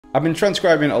I've been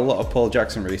transcribing a lot of Paul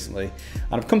Jackson recently,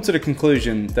 and I've come to the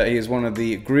conclusion that he is one of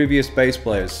the grooviest bass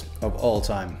players of all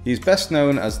time. He's best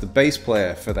known as the bass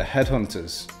player for the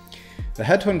Headhunters. The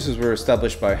Headhunters were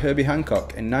established by Herbie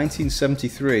Hancock in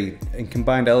 1973 and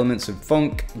combined elements of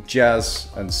funk, jazz,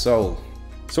 and soul.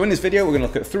 So in this video we're going to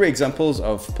look at 3 examples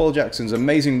of Paul Jackson's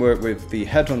amazing work with the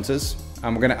Headhunters,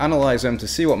 and we're going to analyse them to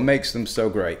see what makes them so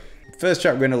great. The first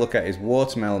track we're going to look at is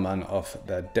Watermelon Man off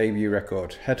their debut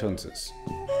record, Headhunters.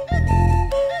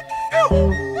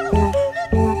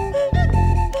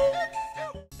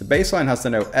 The bass line has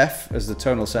the note F as the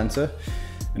tonal center,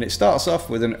 and it starts off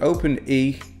with an open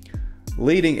E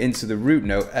leading into the root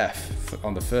note F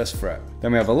on the first fret.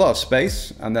 Then we have a lot of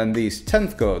space, and then these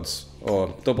 10th chords,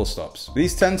 or double stops.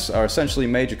 These 10ths are essentially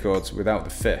major chords without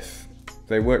the 5th.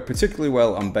 They work particularly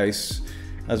well on bass,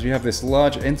 as we have this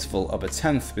large interval of a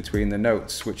 10th between the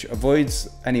notes, which avoids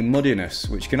any muddiness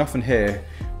which you can often hear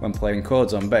when playing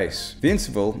chords on bass. The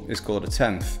interval is called a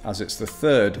 10th, as it's the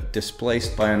 3rd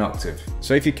displaced by an octave.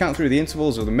 So if you count through the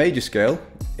intervals of the major scale,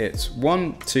 it's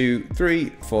 1, 2, 3,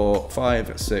 4,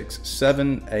 5, 6,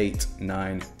 7, 8,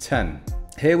 9, 10.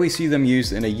 Here we see them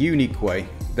used in a unique way.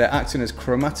 They're acting as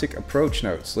chromatic approach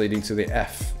notes leading to the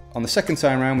F. On the second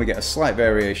time round we get a slight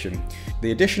variation,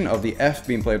 the addition of the F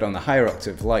being played on the higher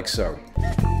octave, like so.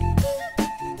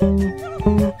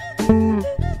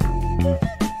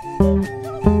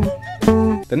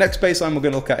 The next bass line we're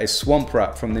going to look at is Swamp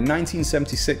Rat from the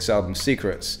 1976 album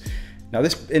Secrets. Now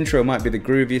this intro might be the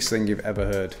grooviest thing you've ever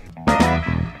heard.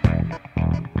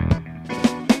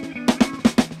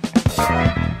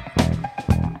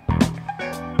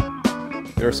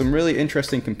 There are some really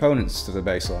interesting components to the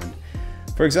bass line.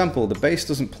 For example, the bass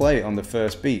doesn't play on the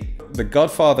first beat. The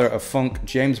godfather of funk,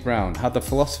 James Brown, had the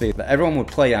philosophy that everyone would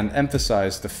play and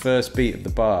emphasize the first beat of the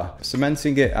bar,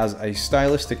 cementing it as a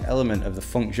stylistic element of the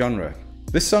funk genre.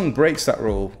 This song breaks that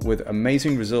rule with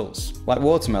amazing results. Like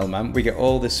Watermelon Man, we get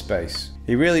all this space.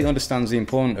 He really understands the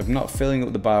importance of not filling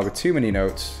up the bar with too many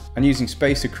notes and using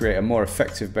space to create a more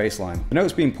effective bass line. The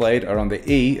notes being played are on the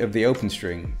E of the open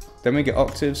string. Then we get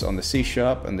octaves on the C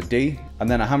sharp and the D, and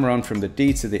then a hammer on from the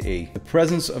D to the E. The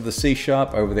presence of the C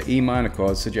sharp over the E minor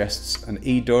chord suggests an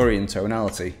E Dorian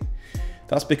tonality.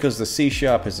 That's because the C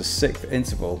sharp is the 6th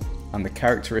interval and the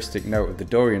characteristic note of the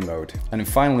Dorian mode. And then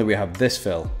finally we have this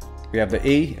fill. We have the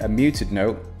E, a muted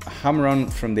note, a hammer on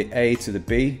from the A to the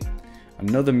B,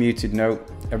 another muted note,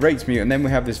 a raised mute, and then we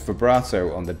have this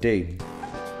vibrato on the D.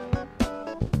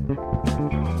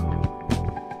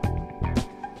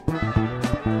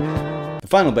 The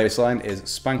final bass line is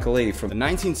Spank-a-Lee from the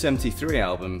 1973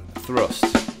 album Thrust.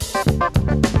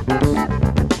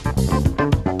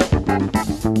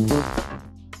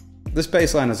 This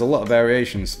bass line has a lot of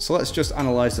variations, so let's just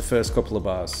analyse the first couple of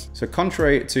bars. So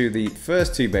contrary to the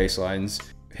first 2 bass lines,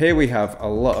 here we have a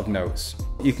lot of notes.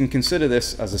 You can consider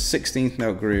this as a 16th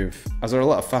note groove, as there are a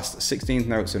lot of fast 16th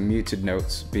notes and muted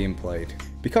notes being played.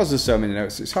 Because there's so many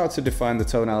notes, it's hard to define the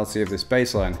tonality of this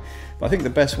bass line, but I think the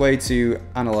best way to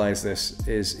analyse this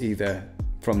is either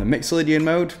from the Mixolydian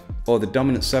mode or the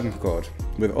dominant 7th chord,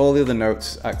 with all the other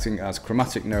notes acting as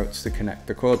chromatic notes to connect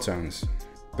the chord tones.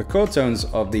 The chord tones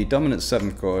of the dominant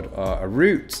 7th chord are a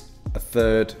root, a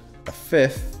 3rd, a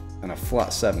 5th, and a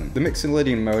flat 7. The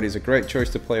Mixolydian mode is a great choice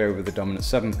to play over the dominant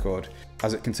 7th chord,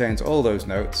 as it contains all those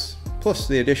notes, plus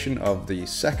the addition of the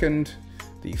 2nd,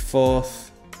 the 4th,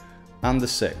 and the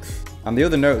 6th. And the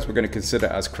other notes we're going to consider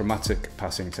as chromatic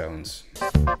passing tones.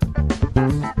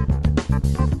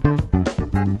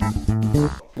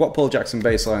 What Paul Jackson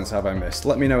bass lines have I missed?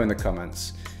 Let me know in the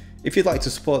comments. If you'd like to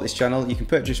support this channel, you can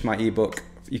purchase my ebook.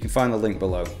 You can find the link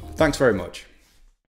below. Thanks very much.